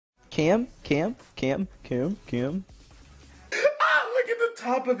Cam. Ah, look at the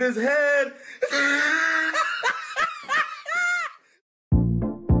top of his head.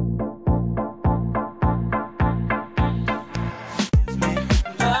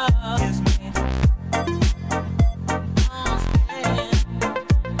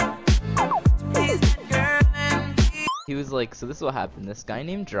 He was like, so this is what happened. This guy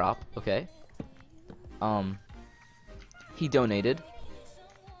named Drop, okay? He donated,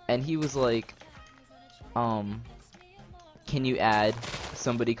 and he was like, can you add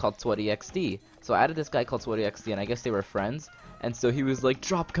somebody called SweatyXD? So I added this guy called SweatyXD, and I guess they were friends. And so he was like,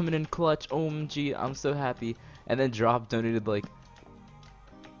 Drop coming in clutch, OMG, I'm so happy. And then Drop donated like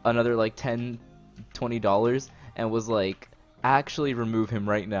another like $10-20 and was like, actually remove him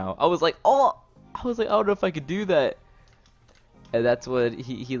right now. I was like, I don't know if I could do that. And that's what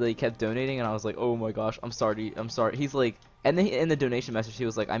he like kept donating, and I was like, oh my gosh, I'm sorry. He's like, and then in the donation message he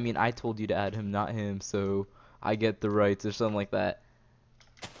was like, I mean, I told you to add him, not him, so I get the rights or something like that.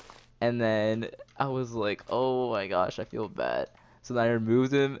 And then I was like, oh my gosh, I feel bad. So then I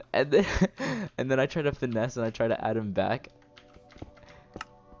removed him, and then and then I tried to finesse and I tried to add him back.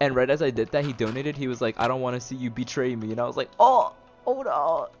 And right as I did that, he donated. He was like, I don't want to see you betray me, and I was like, oh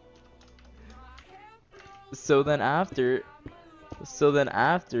no. So then after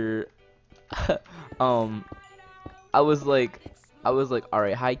I was like, all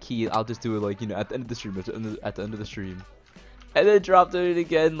right, high key, I'll just do it like, you know, at the end of the stream, at the end of the stream. And then dropped it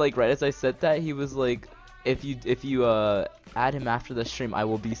again, like right as I said that, he was like, if you add him after the stream, I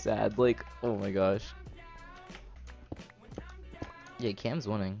will be sad. Like, oh my gosh. Yeah, Cam's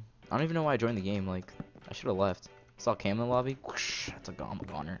winning. I don't even know why I joined the game. Like, I should have left. Saw Cam in the lobby. Whoosh, that's a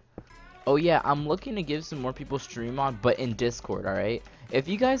goner. Oh yeah, I'm looking to give some more people stream mod, but in Discord, alright? If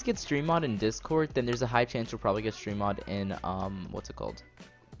you guys get stream mod in Discord, then there's a high chance you'll probably get stream mod in, what's it called?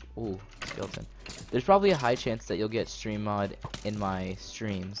 Ooh, skeleton. There's probably a high chance that you'll get stream mod in my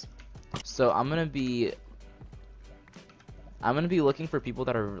streams. So I'm gonna be looking for people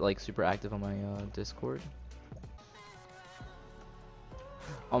that are like super active on my Discord.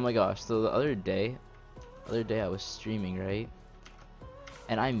 Oh my gosh, so the other day I was streaming, right?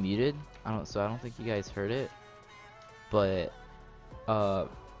 And I muted. I don't think you guys heard it. But like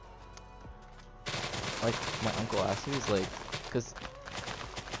my uncle asked me, he was like, cause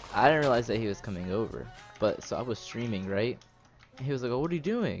I didn't realize that he was coming over. But so I was streaming, right? And he was like, oh, what are you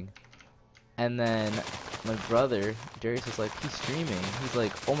doing? And then my brother Darius was like, he's streaming. He's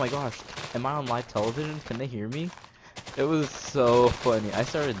like, oh my gosh, am I on live television? Can they hear me? It was so funny. I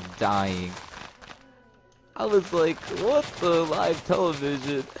started dying. I was like, what the live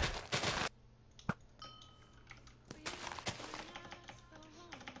television?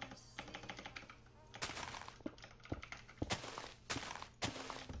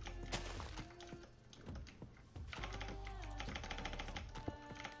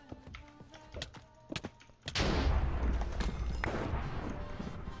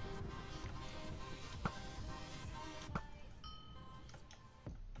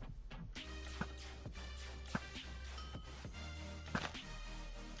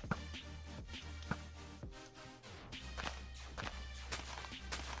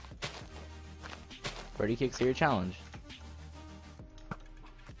 Birdie kicks here challenge.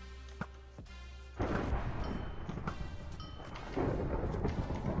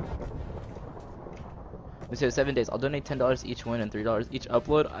 We said 7 days. I'll donate $10 each win and $3 each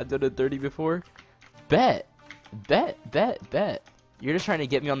upload. I donated 30 before. Bet. You're just trying to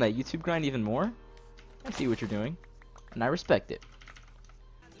get me on that YouTube grind even more? I see what you're doing, and I respect it.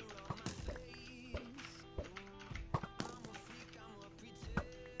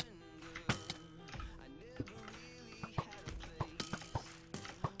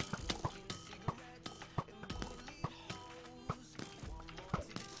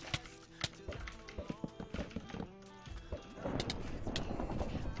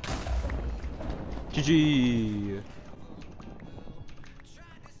 GG.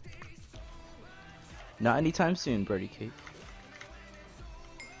 Not anytime soon, Birdie Cake.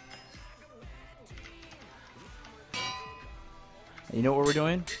 You know what we're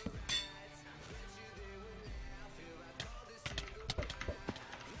doing?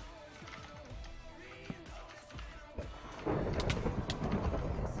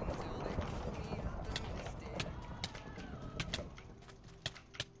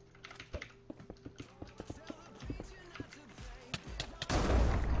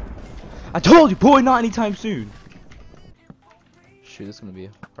 I told you, boy, not anytime soon. Shoot, this is gonna be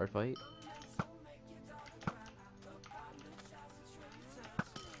a hard fight.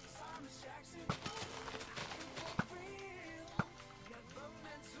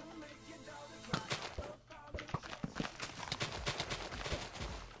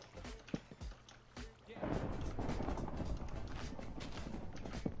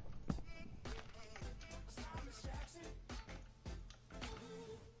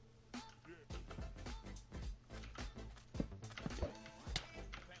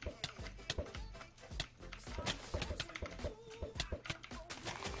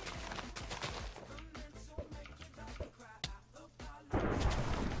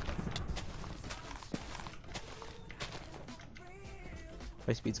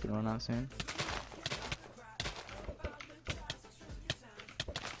 My speed's gonna run out soon.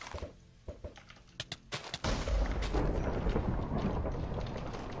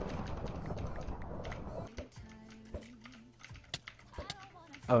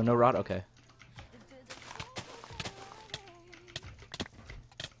 Oh, no rod? Okay.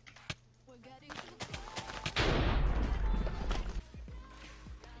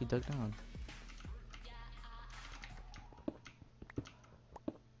 He dug down.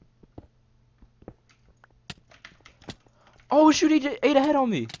 Oh shoot, he just ate a head on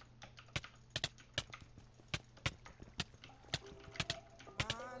me.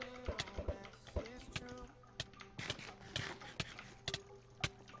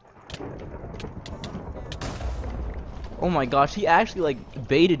 Oh my gosh, he actually like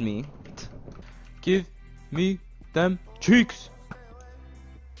baited me. Give me them cheeks.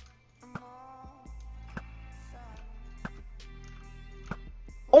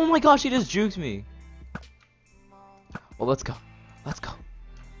 Oh my gosh, he just juked me. Well, let's go. Let's go.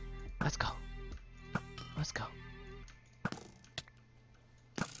 Let's go. Let's go.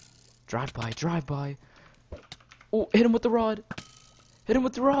 Drive by, drive by. Oh, hit him with the rod. Hit him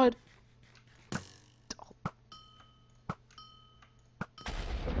with the rod.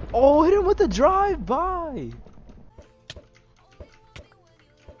 Oh, hit him with the drive by.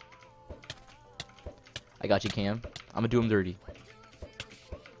 I got you, Cam. I'm gonna do him dirty.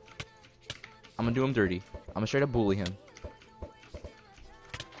 I'm gonna do him dirty. I'm gonna straight up bully him.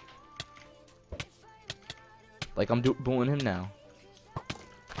 Like I'm bullying him now.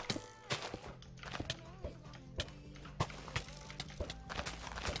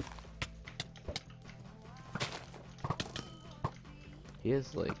 He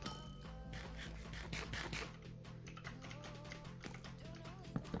is like...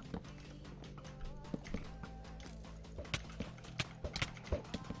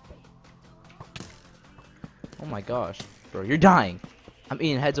 Oh my gosh. Bro, you're dying. I'm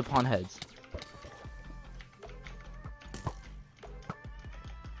eating heads upon heads.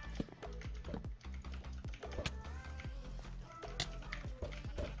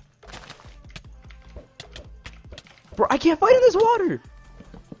 Bro, I can't fight in this water!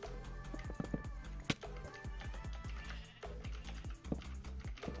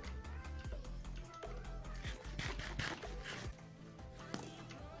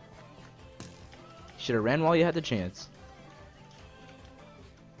 Should have ran while you had the chance.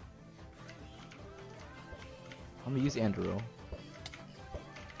 I'm gonna use Andrew.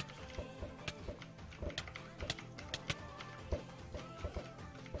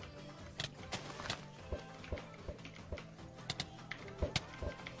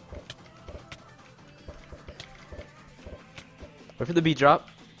 Wait for the beat drop.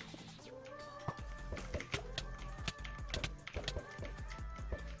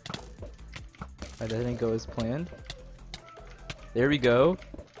 That didn't go as planned. There we go.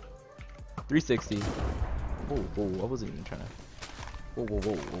 360. Whoa, whoa, I wasn't even trying to. Whoa, whoa,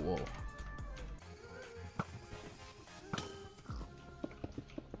 whoa, whoa, whoa.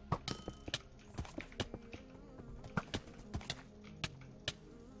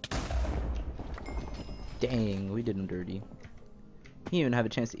 Dang, we did him dirty. He didn't even have a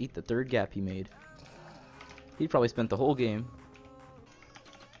chance to eat the third gap he made. He probably spent the whole game.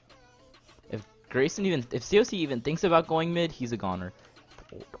 If COC even thinks about going mid, he's a goner.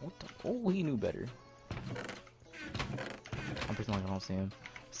 Oh, he knew better. I'm pretty like I don't see him.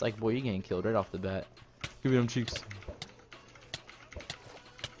 It's like, boy, you're getting killed right off the bat. Give me them cheeks.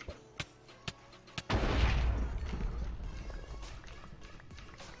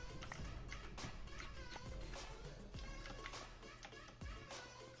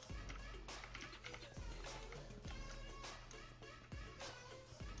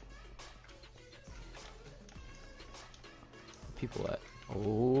 People at?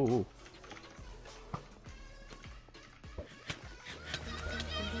 Oh.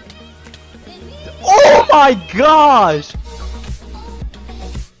 Oh my gosh!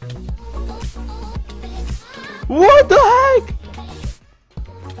 What the heck?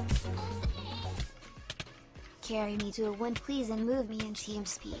 Carry me to a win, please, and move me in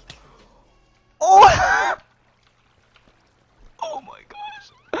TeamSpeak. Oh! Oh my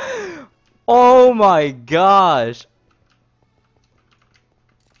gosh! Oh my gosh!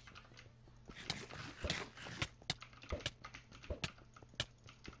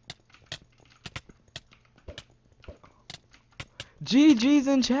 GG's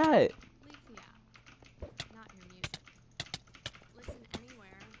in chat. Leave the app, not your music. Listen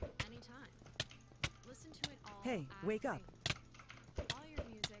anywhere, anytime. Listen to it all. Hey, wake up. All your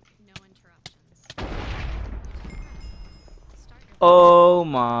music, no interruptions. YouTube Red. Start your Oh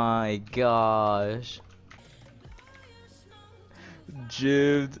my gosh.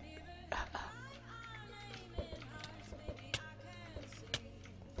 Dude.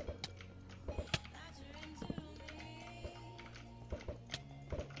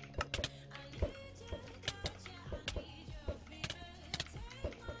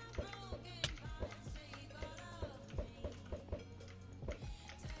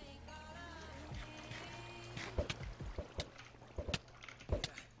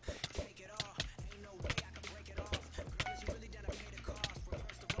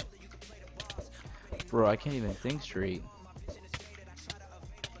 Bro, I can't even think straight.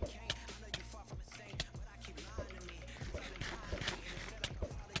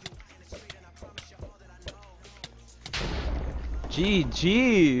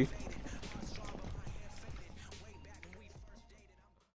 GG.